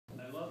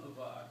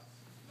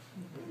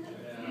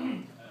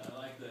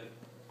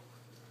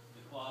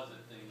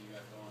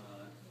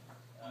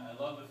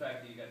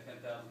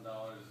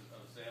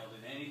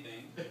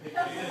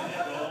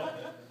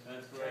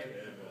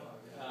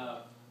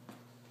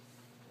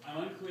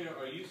unclear,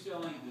 are you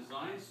selling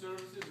design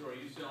services or are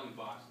you selling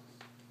boxes?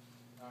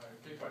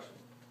 Good question.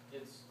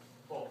 It's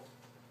both.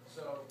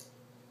 So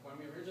when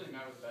we originally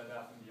met with Bed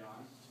Bath &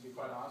 Beyond, to be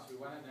quite honest, we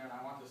went in there and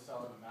I wanted to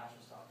sell them a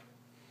mattress topper.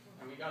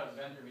 And we got a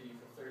vendor meeting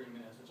for 30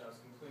 minutes, which I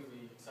was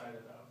completely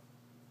excited about.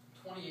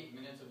 28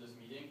 minutes of this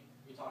meeting,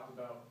 we talked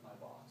about my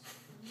box.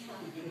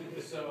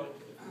 So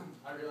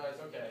I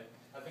realized, okay,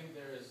 I think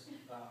there's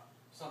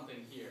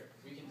something here.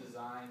 We can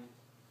design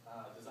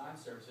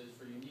services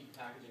for unique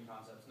packaging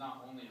concepts,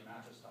 not only a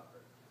mattress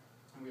topper.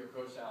 And we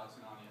approached Alex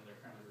and Ani, and they're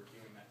currently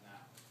reviewing that now.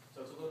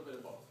 So it's a little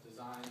bit of both,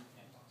 design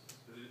and boxes.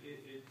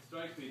 It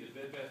strikes me that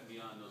Bed Bath &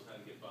 Beyond knows how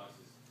to get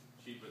boxes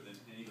cheaper than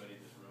anybody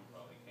in this room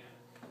probably can.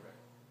 Correct.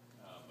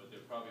 But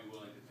they're probably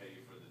willing to pay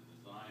you for the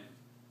design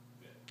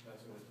bit.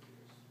 That's what it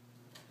appears.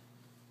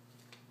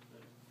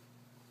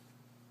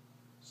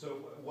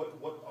 So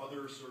what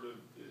other sort of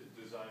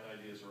design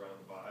ideas around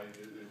the box?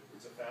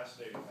 It's a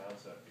fascinating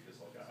concept because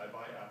like I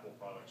buy Apple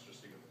products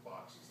just to get the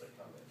boxes they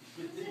come in.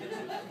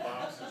 The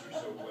boxes are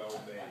so well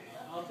made.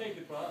 I'll take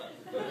the product.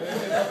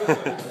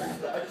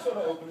 I just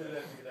want to open it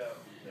and get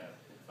out. Yeah.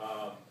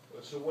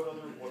 So what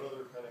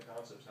other kind of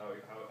concepts? How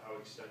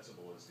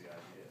extensible is the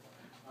idea?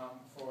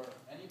 For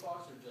any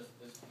box or just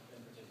this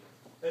in particular?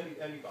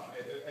 Any box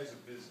as a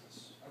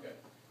business. Okay.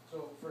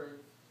 So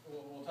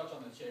we'll touch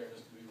on the chair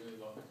just because we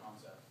really love the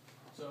concept.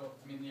 So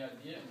I mean the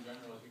idea in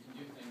general is we can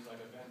do things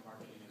like event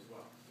marketing as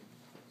well.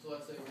 So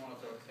let's say we want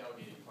to throw a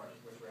tailgating party,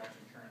 which we're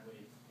actually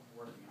currently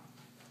working on.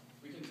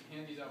 We can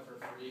hand these out for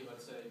free.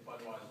 Let's say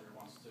Budweiser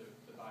wants to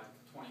buy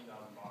 20,000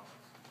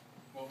 boxes.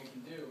 What we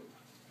can do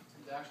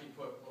is actually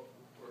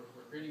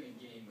we're creating a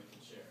game with the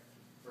chair.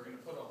 We're going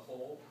to put a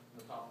hole in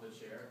the top of the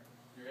chair.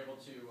 You're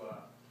able to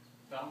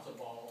bounce a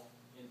ball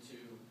into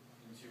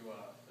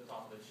the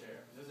top of the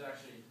chair. This is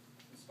actually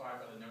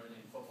inspired by the Notre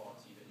Dame football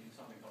team that used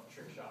something called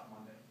Trick Shot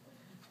Monday.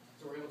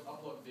 So we're able to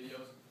upload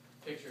videos,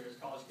 pictures.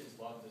 College kids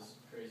love this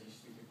crazy,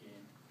 stupid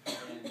game.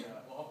 And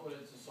we'll upload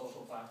it to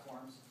social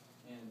platforms.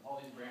 And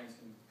all these brands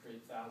can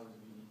create thousands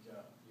of unique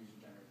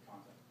user-generated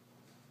content.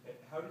 And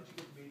how did you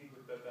get meeting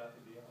with Bed Bath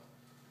 & Beyond?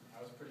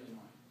 I was pretty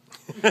annoying.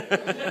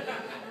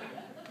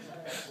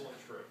 Excellent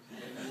trick.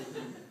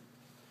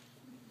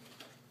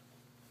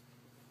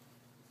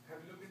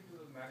 Have you looked into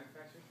the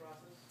manufacturing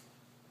process?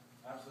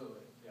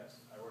 Absolutely,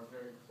 yes. I work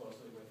very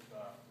closely with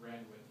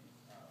Rand Whitney,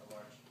 a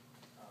large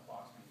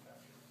box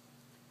manufacturer.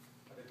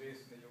 Are they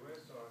based in the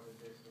US or are they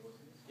based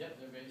overseas?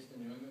 Yep, they're based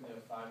in New England. They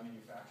have 5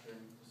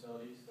 manufacturing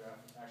facilities. They're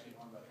actually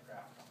owned by the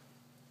Kraft Company.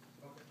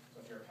 Okay.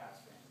 So if you're a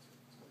Pats fan, it's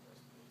a good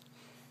place to be.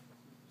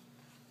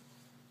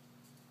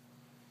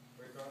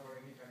 Are you talking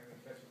about any kind of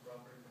intellectual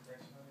property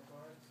protection on your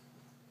products?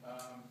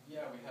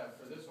 Yeah, we have.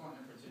 For this one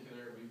in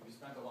particular, we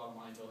spent a lot of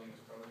money building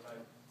this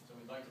prototype, so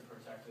we'd like to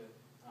protect it.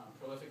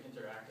 Prolific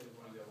Interactive,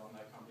 one of the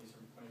alumni companies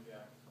from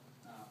Quinnipiac,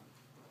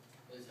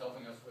 is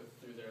helping us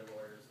through their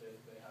lawyers.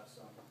 They have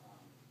some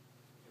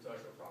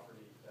intellectual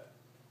property that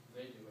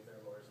they do with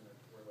their lawyers, and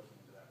we're looking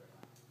into that right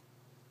now.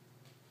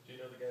 Do you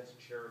know the guys at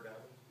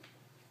Cheragami?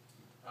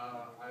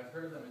 I've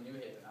heard of them in New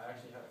Haven. I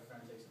actually had a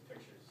friend take some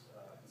pictures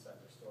inside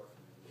their store for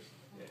me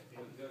recently. Yeah,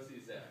 go see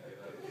Zach.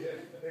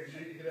 Yeah,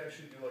 you could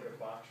actually do like a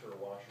box or a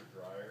washer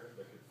dryer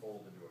that could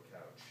fold into a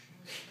couch.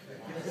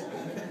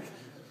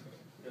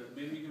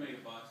 Maybe we can make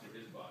a box for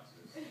his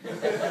boxes.